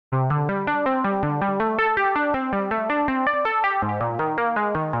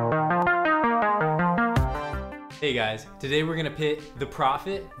Hey guys, today we're gonna pit the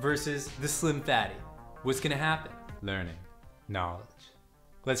Prophet versus the Slim Phatty. What's gonna happen? Learning. Knowledge.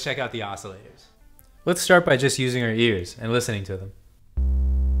 Let's check out the oscillators. Let's start by just using our ears and listening to them.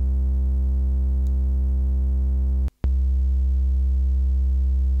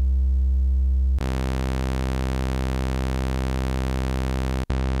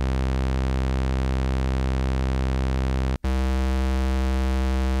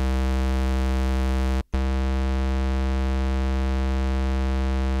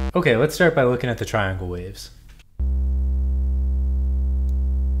 Okay, let's start by looking at the triangle waves.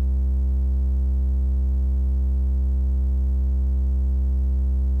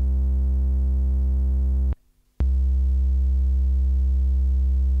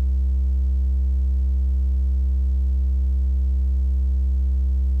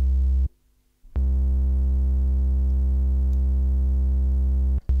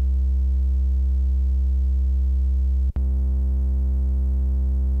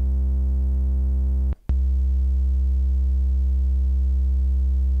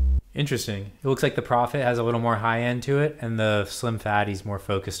 Interesting. It looks like the Prophet has a little more high end to it, and the Slim Phatty's more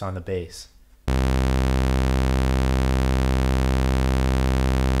focused on the bass.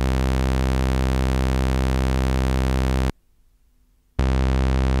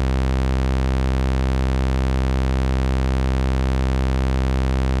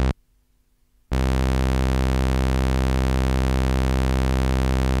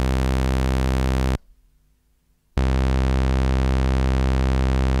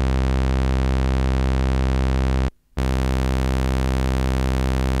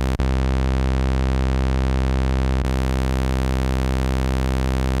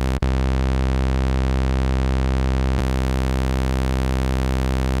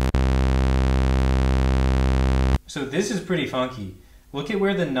 So this is pretty funky. Look at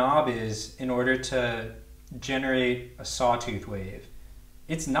where the knob is in order to generate a sawtooth wave.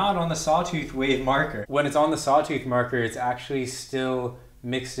 It's not on the sawtooth wave marker. When it's on the sawtooth marker, it's actually still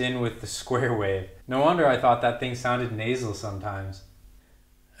mixed in with the square wave. No wonder I thought that thing sounded nasal sometimes.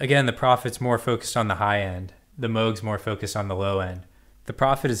 Again, the Prophet's more focused on the high end. The Moog's more focused on the low end. The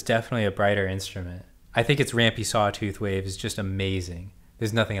Prophet is definitely a brighter instrument. I think its rampy sawtooth wave is just amazing.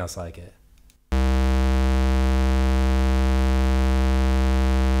 There's nothing else like it.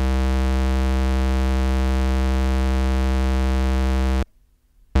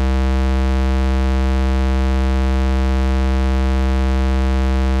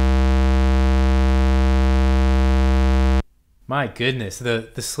 My goodness, the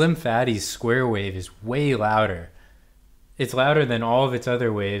Slim Phatty's square wave is way louder. It's louder than all of its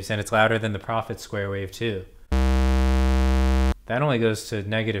other waves, and it's louder than the Prophet's square wave too. That only goes to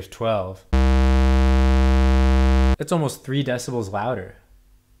 -12. That's almost 3 decibels louder.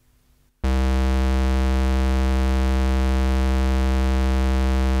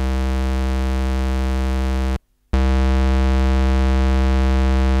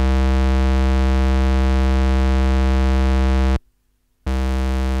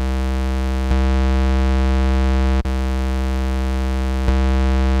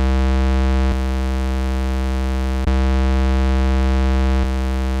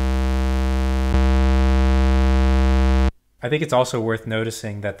 I think it's also worth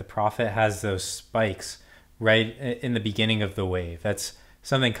noticing that the Prophet has those spikes right in the beginning of the wave. That's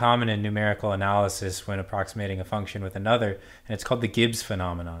something common in numerical analysis when approximating a function with another, and it's called the Gibbs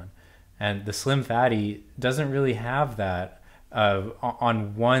phenomenon. And the Slim Phatty doesn't really have that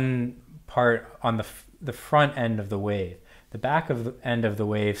on one part on the front end of the wave. The back of the end of the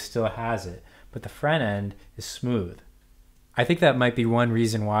wave still has it, but the front end is smooth. I think that might be one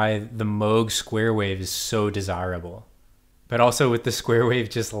reason why the Moog square wave is so desirable. But also with the square wave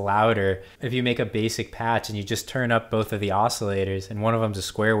just louder, if you make a basic patch and you just turn up both of the oscillators and one of them's a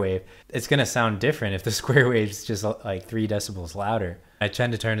square wave, it's going to sound different if the square wave's just like 3 decibels louder. I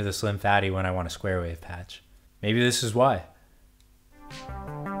tend to turn to the Slim Phatty when I want a square wave patch. Maybe this is why.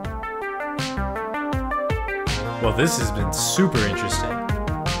 Well, this has been super interesting.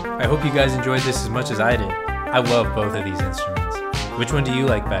 I hope you guys enjoyed this as much as I did. I love both of these instruments. Which one do you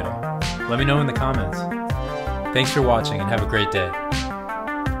like better? Let me know in the comments. Thanks for watching and have a great day.